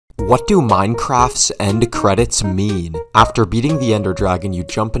What do Minecraft's end credits mean? After beating the Ender Dragon, you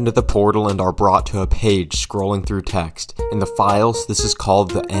jump into the portal and are brought to a page scrolling through text. In the files, this is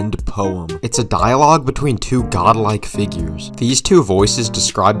called the end poem. It's a dialogue between two godlike figures. These two voices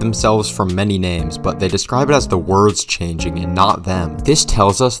describe themselves from many names, but they describe it as the words changing and not them. This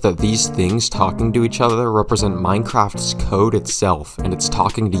tells us that these things talking to each other represent Minecraft's code itself, and it's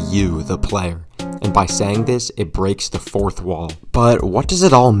talking to you, the player. And by saying this, it breaks the fourth wall. But what does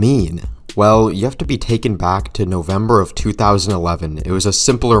it all mean? Well, you have to be taken back to November of 2011. It was a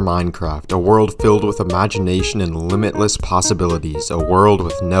simpler Minecraft, a world filled with imagination and limitless possibilities, a world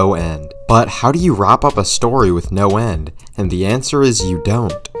with no end. But how do you wrap up a story with no end? And the answer is you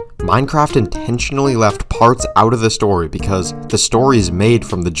don't. Minecraft intentionally left parts out of the story because the story is made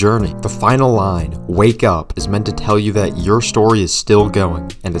from the journey. The final line, "Wake up," is meant to tell you that your story is still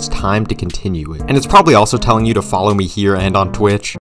going, and it's time to continue it. And it's probably also telling you to follow me here and on Twitch.